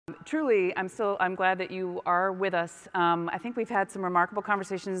truly, I'm glad that you are with us. I think we've had some remarkable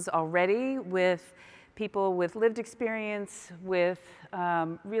conversations already with people with lived experience, with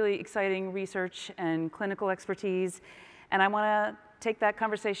really exciting research and clinical expertise. And I want to take that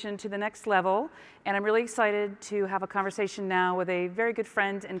conversation to the next level. And I'm really excited to have a conversation now with a very good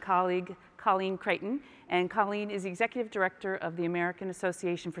friend and colleague, Colleen Creighton. And Colleen is the Executive Director of the American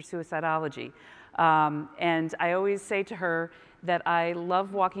Association for Suicidology. And I always say to her that I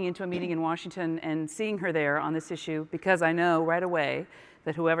love walking into a meeting in Washington and seeing her there on this issue, because I know right away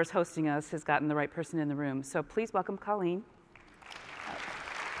that whoever's hosting us has gotten the right person in the room. So please welcome Colleen.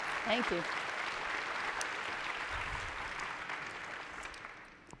 Thank you.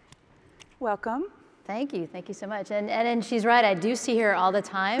 Welcome. Thank you so much. And she's right, I do see her all the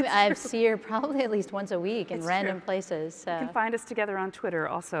time. I see her probably at least once a week in random places. So. You can find us together on Twitter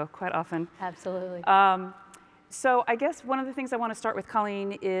also quite often. Absolutely. So I guess one of the things I want to start with,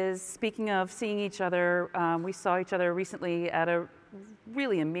 Colleen, is speaking of seeing each other, we saw each other recently at a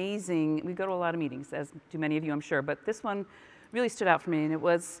really amazing, we go to a lot of meetings, as do many of you, I'm sure, but this one really stood out for me, and it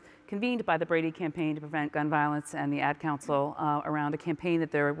was convened by the Brady Campaign to Prevent Gun Violence and the Ad Council around a campaign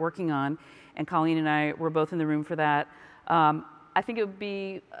that they're working on, and Colleen and I were both in the room for that. I think it would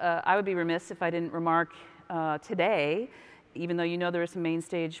be, I would be remiss if I didn't remark today, even though you know there is some main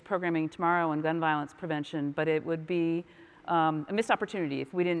stage programming tomorrow on gun violence prevention, but it would be a missed opportunity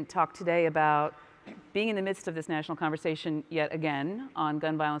if we didn't talk today about being in the midst of this national conversation yet again on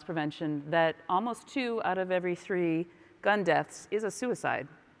gun violence prevention, that almost 2 out of every 3 gun deaths is a suicide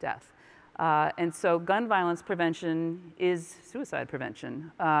death. And so gun violence prevention is suicide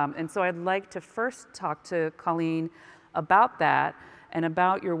prevention. And so I'd like to first talk to Colleen about that and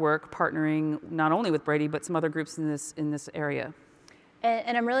about your work partnering not only with Brady, but some other groups in this area.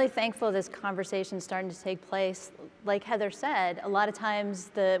 And I'm really thankful this conversation is starting to take place. Like Heather said, a lot of times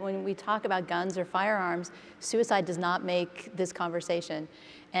when we talk about guns or firearms, suicide does not make this conversation.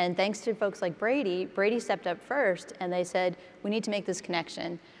 And thanks to folks like Brady stepped up first and they said, we need to make this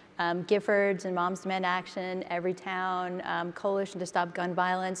connection. Giffords and Moms Demand Action, Everytown, Coalition to Stop Gun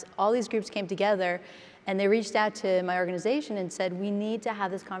Violence, all these groups came together and they reached out to my organization and said, we need to have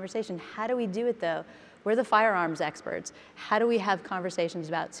this conversation. How do we do it though? We're the firearms experts. How do we have conversations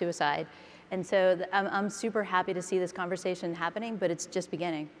about suicide? And so I'm super happy to see this conversation happening, but it's just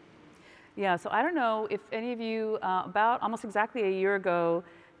beginning. Yeah, so I don't know if any of you, about almost exactly a year ago,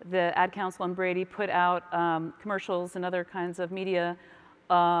 the Ad Council and Brady put out commercials and other kinds of media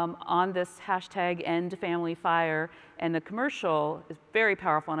on this hashtag #EndFamilyFire, and the commercial is very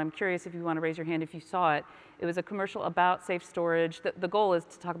powerful, and I'm curious if you want to raise your hand if you saw it. It was a commercial about safe storage. The goal is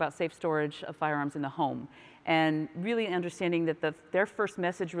to talk about safe storage of firearms in the home, and really understanding that their first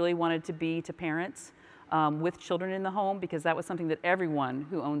message really wanted to be to parents with children in the home, because that was something that everyone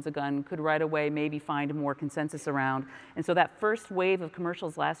who owns a gun could right away maybe find more consensus around. And so that first wave of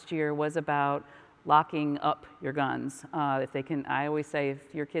commercials last year was about locking up your guns. If they can, I always say,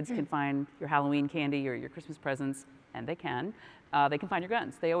 if your kids can find your Halloween candy or your Christmas presents, and they can find your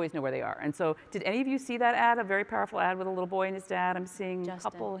guns. They always know where they are. And so did any of you see that ad, a very powerful ad with a little boy and his dad? I'm seeing a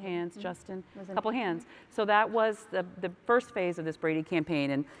couple hands, Justin, a couple hands. So that was the first phase of this Brady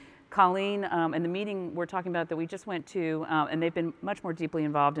campaign. And Colleen, and the meeting we're talking about that we just went to, and they've been much more deeply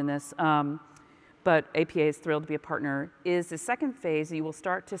involved in this, but APA is thrilled to be a partner, is the second phase you will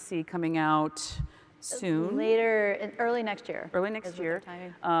start to see coming out soon. Later, early next year. Early next year.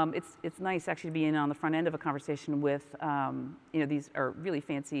 It's nice actually to be in on the front end of a conversation with, these are really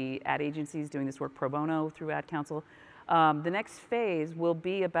fancy ad agencies doing this work pro bono through Ad Council. The next phase will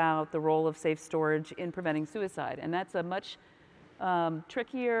be about the role of safe storage in preventing suicide, and that's a much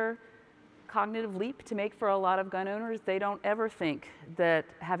trickier cognitive leap to make for a lot of gun owners. They don't ever think that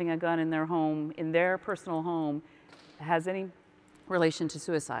having a gun in their home, in their personal home, has any relation to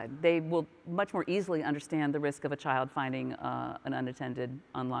suicide. They will much more easily understand the risk of a child finding an unattended,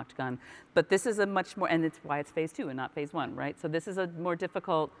 unlocked gun. But this is a much more, and it's why it's phase 2 and not phase 1, right? So this is a more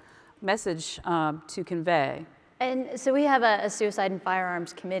difficult message to convey. And so we have a suicide and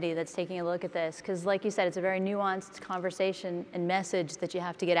firearms committee that's taking a look at this, because like you said, it's a very nuanced conversation and message that you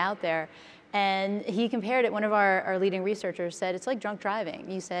have to get out there. And he compared it, one of our leading researchers said, it's like drunk driving.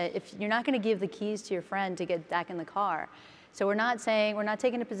 You said, if you're not going to give the keys to your friend to get back in the car. So we're not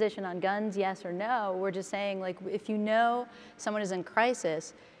taking a position on guns, yes or no. We're just saying, like, if you know someone is in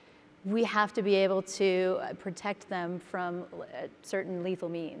crisis, we have to be able to protect them from certain lethal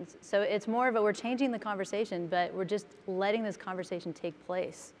means. So it's more of we're changing the conversation, but we're just letting this conversation take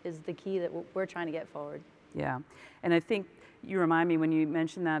place is the key that we're trying to get forward. Yeah, and I think you remind me when you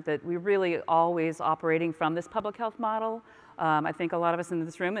mentioned that we're really always operating from this public health model I think a lot of us in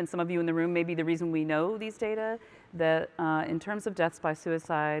this room, and some of you in the room, may be the reason we know these data, that in terms of deaths by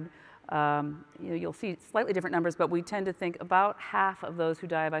suicide, you'll see slightly different numbers, but we tend to think about half of those who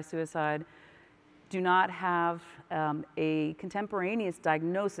die by suicide do not have a contemporaneous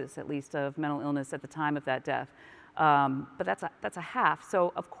diagnosis, at least, of mental illness at the time of that death. But that's a half.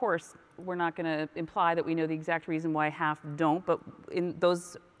 So of course, we're not going to imply that we know the exact reason why half don't, but in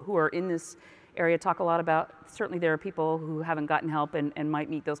those who are in this area talk a lot about, certainly there are people who haven't gotten help and might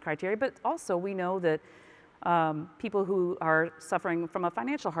meet those criteria, but also we know that people who are suffering from a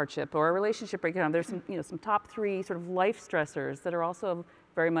financial hardship or a relationship breakdown, there's some top 3 sort of life stressors that are also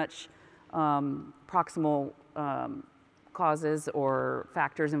very much proximal causes or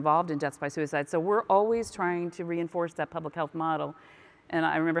factors involved in deaths by suicide. So we're always trying to reinforce that public health model. And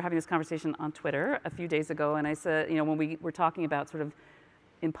I remember having this conversation on Twitter a few days ago, and I said, when we were talking about sort of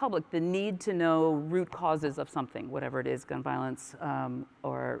in public, the need to know root causes of something, whatever it is, gun violence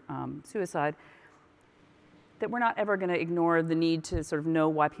or suicide, that we're not ever going to ignore the need to sort of know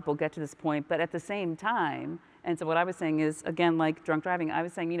why people get to this point. But at the same time, and so what I was saying is, again, like drunk driving, I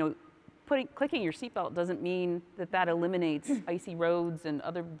was saying, clicking your seatbelt doesn't mean that eliminates icy roads and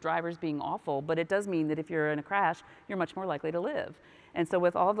other drivers being awful, but it does mean that if you're in a crash, you're much more likely to live. And so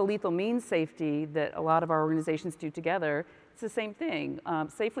with all the lethal means safety that a lot of our organizations do together, it's the same thing.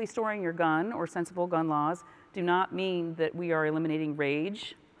 Safely storing your gun or sensible gun laws do not mean that we are eliminating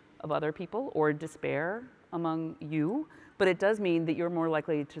rage of other people or despair among you, but it does mean that you're more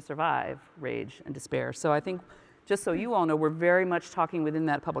likely to survive rage and despair. So I think, just so you all know, we're very much talking within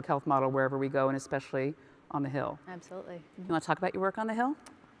that public health model wherever we go, and especially on the Hill. Absolutely. You want to talk about your work on the Hill?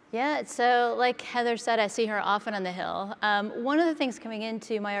 Yeah, so like Heather said, I see her often on the Hill. One of the things coming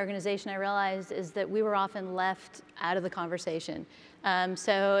into my organization I realized is that we were often left out of the conversation.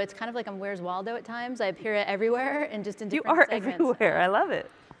 So it's kind of like I'm Where's Waldo at times. I appear everywhere and just in different segments. You are everywhere, I love it.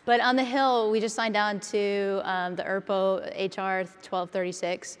 But on the Hill, we just signed on to the ERPO HR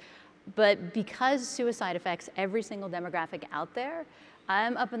 1236. But because suicide affects every single demographic out there,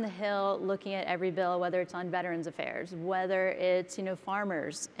 I'm up on the Hill looking at every bill, whether it's on Veterans Affairs, whether it's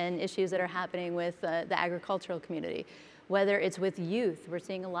farmers and issues that are happening with the agricultural community, whether it's with youth. We're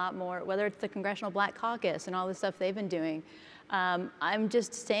seeing a lot more, whether it's the Congressional Black Caucus and all the stuff they've been doing. I'm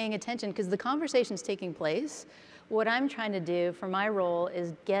just staying attention because the conversation's taking place. What I'm trying to do for my role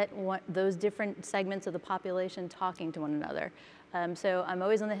is get those different segments of the population talking to one another. So I'm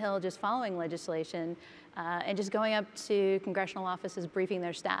always on the Hill just following legislation and just going up to congressional offices, briefing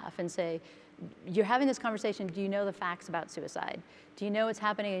their staff and say, you're having this conversation, do you know the facts about suicide? Do you know what's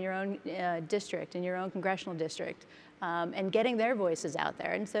happening in your own district, in your own congressional district? And getting their voices out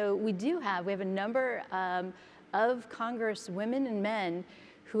there. And so we have a number of Congress women and men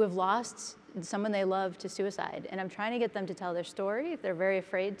who have lost someone they love to suicide. And I'm trying to get them to tell their story. They're very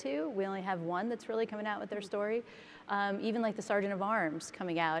afraid to. We only have one that's really coming out with their story. Even like the Sergeant of Arms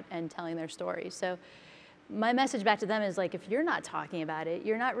coming out and telling their story. So my message back to them is like, if you're not talking about it,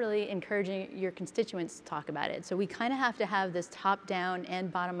 you're not really encouraging your constituents to talk about it. So we kind of have to have this top-down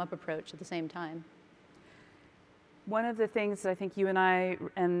and bottom-up approach at the same time. One of the things that I think you and I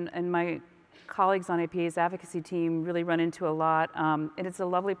and my colleagues on APA's advocacy team really run into a lot, and it's a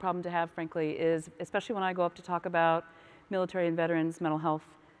lovely problem to have, frankly, is especially when I go up to talk about military and veterans' mental health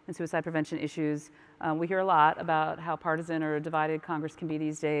and suicide prevention issues, we hear a lot about how partisan or divided Congress can be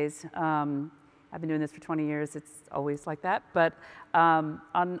these days. I've been doing this for 20 years, it's always like that. But on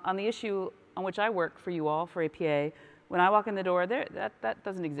the issue on which I work for you all, for APA, when I walk in the door, that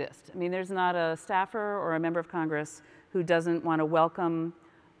doesn't exist. I mean, there's not a staffer or a member of Congress who doesn't want to welcome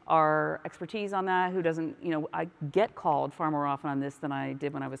our expertise on that, who doesn't, I get called far more often on this than I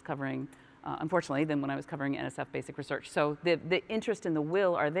did when I was covering, unfortunately, than when I was covering NSF basic research. So the interest and the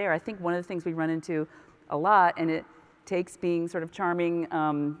will are there. I think one of the things we run into a lot, and it takes being sort of charming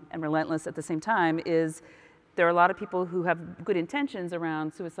and relentless at the same time, is there are a lot of people who have good intentions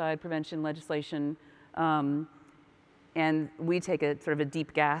around suicide prevention legislation, and we take a sort of a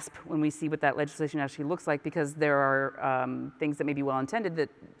deep gasp when we see what that legislation actually looks like, because there are things that may be well intended that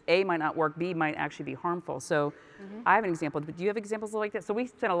A, might not work, B, might actually be harmful. So I have an example, but do you have examples like that? So we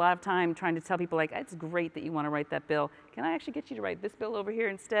spend a lot of time trying to tell people, like, it's great that you want to write that bill. Can I actually get you to write this bill over here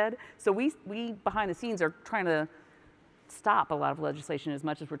instead? So we behind the scenes are trying to stop a lot of legislation as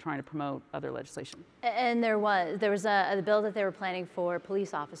much as we're trying to promote other legislation. And there was a bill that they were planning for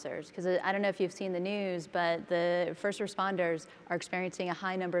police officers, because I don't know if you've seen the news, but the first responders are experiencing a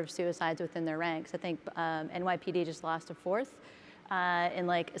high number of suicides within their ranks. I think NYPD just lost a fourth in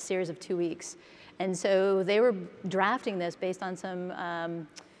like a series of 2 weeks. And so they were drafting this based on some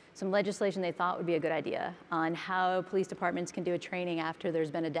some legislation they thought would be a good idea on how police departments can do a training after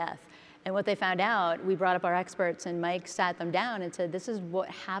there's been a death. And what they found out, we brought up our experts and Mike sat them down and said, this is what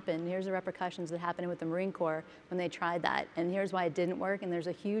happened. Here's the repercussions that happened with the Marine Corps when they tried that. And here's why it didn't work. And there's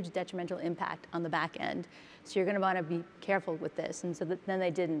a huge detrimental impact on the back end. So you're going to want to be careful with this. And so then they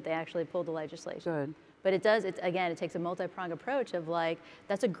didn't. They actually pulled the legislation. Good. But it does, again, it takes a multi-pronged approach of like,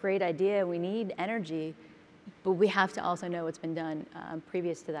 that's a great idea. We need energy. But we have to also know what's been done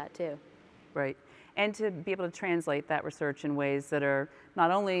previous to that too. Right. And to be able to translate that research in ways that are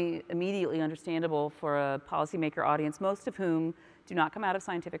not only immediately understandable for a policymaker audience, most of whom do not come out of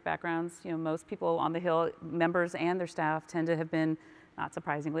scientific backgrounds. You know, most people on the Hill, members and their staff, tend to have been, not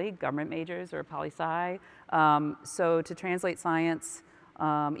surprisingly, government majors or poli-sci. So to translate science,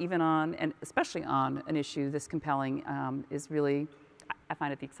 even on, and especially on an issue this compelling, is really, I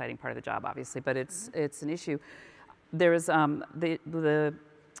find it the exciting part of the job, obviously, but it's an issue. There is the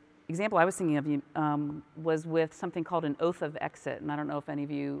example I was thinking of was with something called an oath of exit, and I don't know if any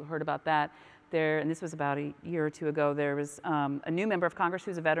of you heard about that. And this was about a year or two ago, there was a new member of Congress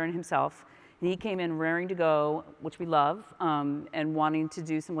who's a veteran himself, and he came in raring to go, which we love, and wanting to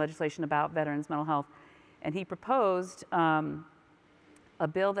do some legislation about veterans' mental health. And he proposed a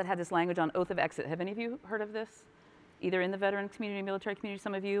bill that had this language on oath of exit. Have any of you heard of this? Either in the veteran community, military community,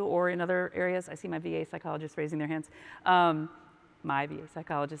 some of you, or in other areas? I see my VA psychologists raising their hands. My VA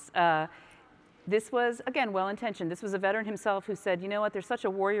psychologist. This was, again, well-intentioned. This was a veteran himself who said, you know what, there's such a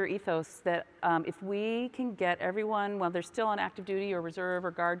warrior ethos that if we can get everyone, while they're still on active duty or reserve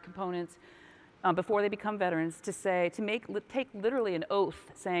or guard components, before they become veterans, to take literally an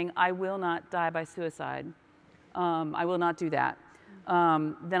oath saying, I will not die by suicide. I will not do that.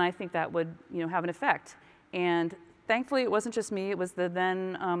 Then I think that would, have an effect. And thankfully, it wasn't just me. It was the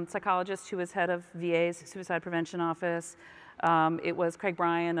then psychologist who was head of VA's suicide prevention office. It was Craig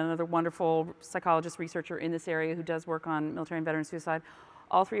Bryan, another wonderful psychologist researcher in this area who does work on military and veteran suicide.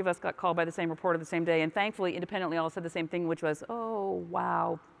 All three of us got called by the same reporter the same day, and thankfully, independently, all said the same thing, which was, oh,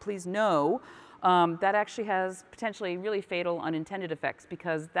 wow, please no. That actually has potentially really fatal unintended effects,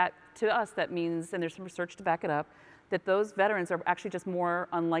 because that, to us, that means, and there's some research to back it up, that those veterans are actually just more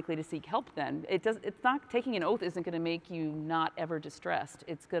unlikely to seek help then. It's not, taking an oath isn't gonna make you not ever distressed.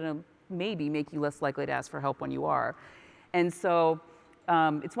 It's gonna maybe make you less likely to ask for help when you are. And so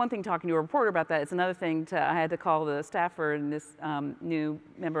it's one thing talking to a reporter about that. It's another thing I had to call the staffer in this new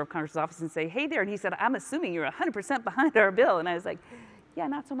member of Congress's office and say, hey there, and he said, I'm assuming you're 100% behind our bill. And I was like, yeah,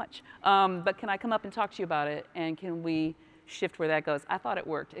 not so much. But can I come up and talk to you about it? And can we shift where that goes? I thought it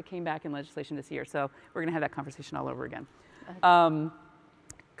worked. It came back in legislation this year. So we're gonna have that conversation all over again.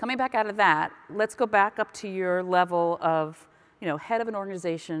 Coming back out of that, let's go back up to your level of head of an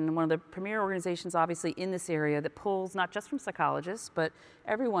organization, one of the premier organizations obviously in this area that pulls not just from psychologists, but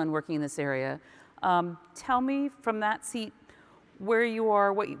everyone working in this area. Tell me from that seat where you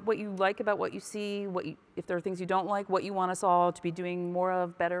are, what you like about what you see, if there are things you don't like, what you want us all to be doing more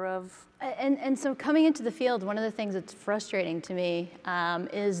of, better of. And so coming into the field, one of the things that's frustrating to me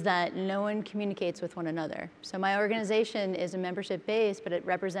is that no one communicates with one another. So my organization is a membership base, but it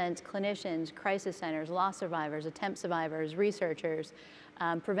represents clinicians, crisis centers, loss survivors, attempt survivors, researchers,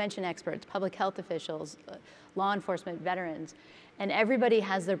 prevention experts, public health officials, law enforcement, veterans. And everybody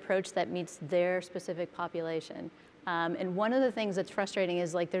has the approach that meets their specific population. And one of the things that's frustrating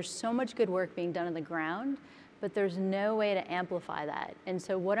is there's so much good work being done on the ground, but there's no way to amplify that. And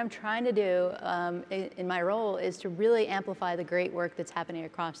so what I'm trying to do in my role is to really amplify the great work that's happening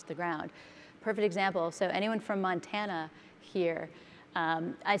across the ground. Perfect example, so anyone from Montana here,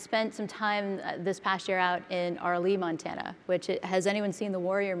 I spent some time this past year out in Arlee, Montana, has anyone seen the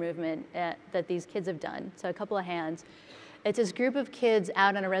warrior movement that these kids have done? So a couple of hands. It's this group of kids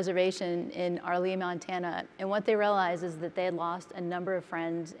out on a reservation in Arlee, Montana, and what they realized is that they had lost a number of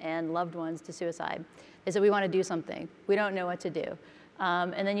friends and loved ones to suicide. They said, we want to do something. We don't know what to do.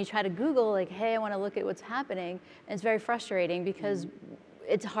 And then you try to Google, hey, I want to look at what's happening, and it's very frustrating because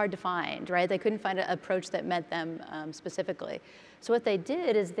it's hard to find, right? They couldn't find an approach that met them specifically. So what they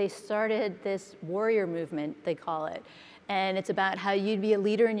did is they started this warrior movement, they call it. And it's about how you'd be a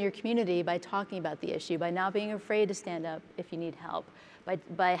leader in your community by talking about the issue, by not being afraid to stand up if you need help,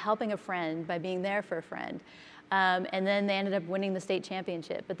 by helping a friend, by being there for a friend. And then they ended up winning the state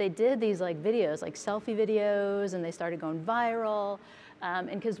championship. But they did these videos, selfie videos, and they started going viral. And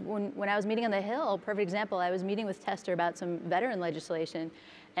because when I was meeting on the Hill, perfect example, I was meeting with Tester about some veteran legislation,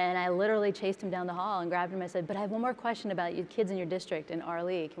 and I literally chased him down the hall and grabbed him. I said, but I have one more question about you kids in your district in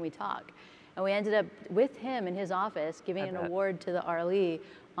Arlee. Can we talk? And we ended up with him in his office giving an award to the RLE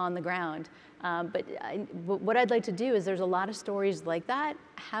on the ground. But what I'd like to do is there's a lot of stories like that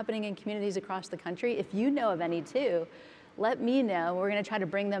happening in communities across the country. If you know of any too, let me know. We're going to try to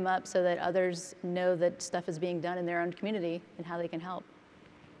bring them up so that others know that stuff is being done in their own community and how they can help.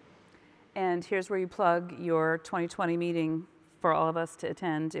 And here's where you plug your 2020 meeting for all of us to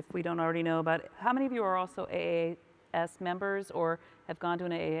attend if we don't already know about it. How many of you are also AAS members or have gone to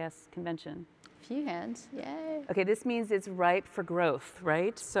an AAS convention? A few hands, yay. Okay, this means it's ripe for growth,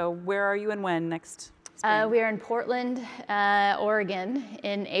 right? So where are you and when next spring? We are in Portland, Oregon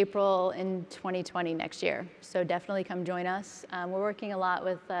in April in 2020 next year. So definitely come join us. We're working a lot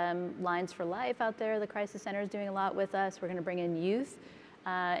with Lines for Life out there. The Crisis Center is doing a lot with us. We're going to bring in youth.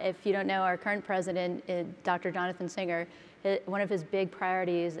 If you don't know, our current president, Dr. Jonathan Singer, one of his big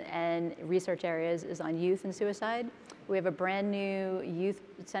priorities and research areas is on youth and suicide. We have a brand new youth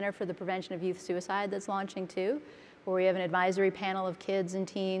center for the prevention of youth suicide that's launching too, where we have an advisory panel of kids and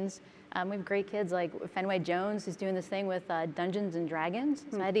teens. We have great kids like Fenway Jones, who's doing this thing with Dungeons and Dragons.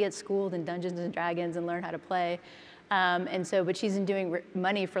 So I had to get schooled in Dungeons and Dragons and learn how to play. But she's doing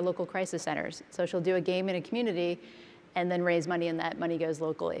money for local crisis centers. So she'll do a game in a community and then raise money, and that money goes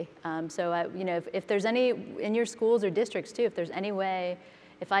locally. If there's any, in your schools or districts too, if there's any way,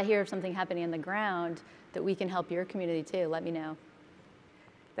 if I hear of something happening on the ground that we can help your community too, let me know.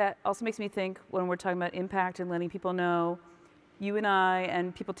 That also makes me think when we're talking about impact and letting people know, you and I,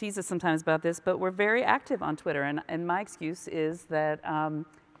 and people tease us sometimes about this, but we're very active on Twitter, and my excuse is that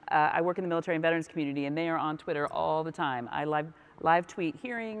I work in the military and veterans community, and they are on Twitter all the time. I live tweet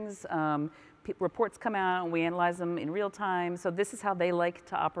hearings, reports come out and we analyze them in real time. So this is how they like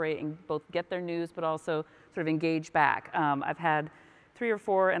to operate and both get their news but also sort of engage back. I've had 3 or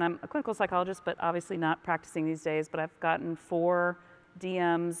 4, and I'm a clinical psychologist, but obviously not practicing these days, but I've gotten 4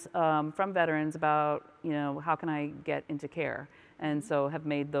 DMs from veterans about, how can I get into care? And so have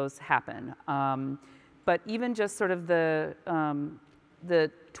made those happen. But even just sort of the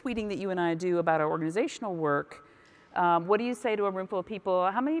tweeting that you and I do about our organizational work, what do you say to a room full of people?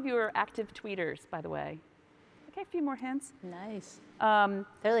 How many of you are active tweeters, by the way? Okay, a few more hints. Nice.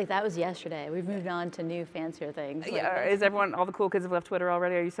 They're like, that was yesterday. We've moved on to new, fancier things. Yeah, is everyone, all the cool kids have left Twitter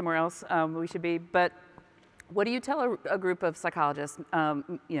already? Are you somewhere else? We should be. But what do you tell a group of psychologists,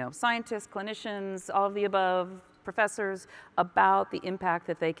 scientists, clinicians, all of the above, professors, about the impact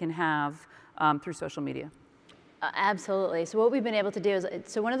that they can have through social media? Absolutely. So what we've been able to do is,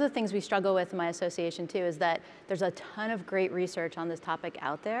 so one of the things we struggle with in my association too is that there's a ton of great research on this topic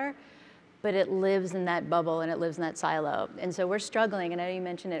out there, but it lives in that bubble and it lives in that silo. And so we're struggling, and I know you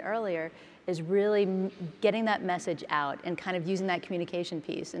mentioned it earlier, is really getting that message out and kind of using that communication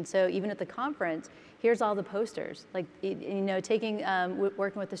piece. And so even at the conference, here's all the posters, like, taking,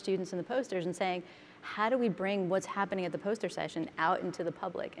 working with the students and the posters and saying, how do we bring what's happening at the poster session out into the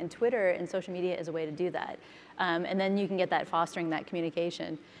public? And Twitter and social media is a way to do that. And then you can get that fostering that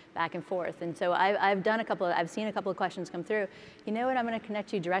communication back and forth. And so I've seen a couple of questions come through. You know what, I'm gonna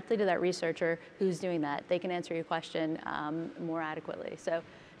connect you directly to that researcher who's doing that. They can answer your question more adequately. So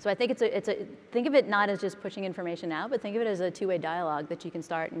I think think of it not as just pushing information out, but think of it as a two-way dialogue that you can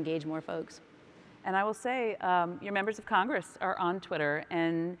start and engage more folks. And I will say, your members of Congress are on Twitter,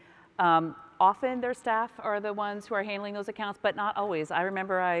 and often their staff are the ones who are handling those accounts, but not always. I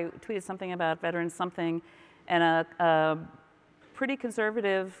remember I tweeted something about veterans something, and a pretty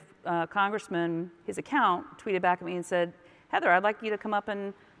conservative congressman, his account, tweeted back at me and said, Heather, I'd like you to come up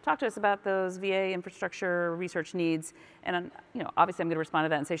and talk to us about those VA infrastructure research needs. And obviously I'm going to respond to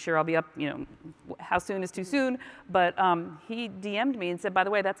that and say, sure, I'll be up, how soon is too soon. But he DM'd me and said, by the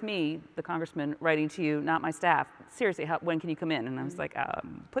way, that's me, the congressman, writing to you, not my staff. Seriously, when can you come in? And I was like,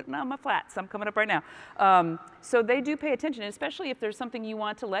 putting on my flats, I'm coming up right now. So they do pay attention, especially if there's something you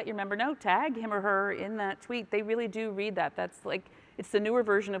want to let your member know, tag him or her in that tweet. They really do read that. That's like, it's the newer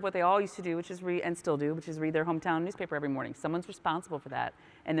version of what they all used to do, which is and still do, which is read their hometown newspaper every morning. Someone's responsible for that.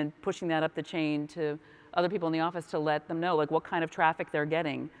 And then pushing that up the chain to other people in the office to let them know like what kind of traffic they're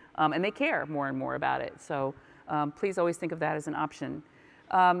getting. And they care more and more about it. So please always think of that as an option.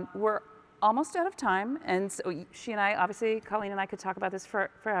 We're almost out of time. And so she and I, obviously, Colleen and I could talk about this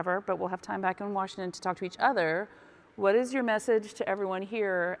forever, but we'll have time back in Washington to talk to each other. What is your message to everyone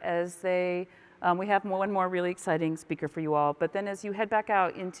here as they, we have one more really exciting speaker for you all, but then as you head back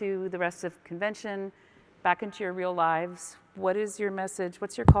out into the rest of convention, back into your real lives, what is your message?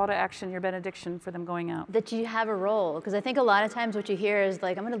 What's your call to action, your benediction for them going out? That you have a role, because I think a lot of times what you hear is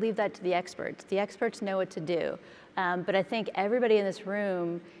like, I'm going to leave that to the experts. The experts know what to do. But I think everybody in this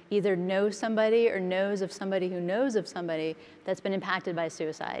room either knows somebody or knows of somebody who knows of somebody that's been impacted by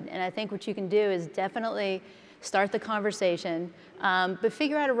suicide. And I think what you can do is definitely start the conversation, but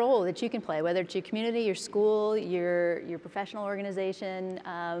figure out a role that you can play, whether it's your community, your school, your professional organization,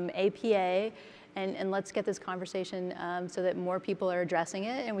 APA, and let's get this conversation so that more people are addressing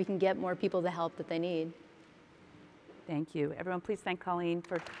it and we can get more people the help that they need. Thank you. Everyone, please thank Colleen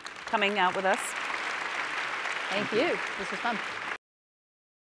for coming out with us. Thank you. This was fun.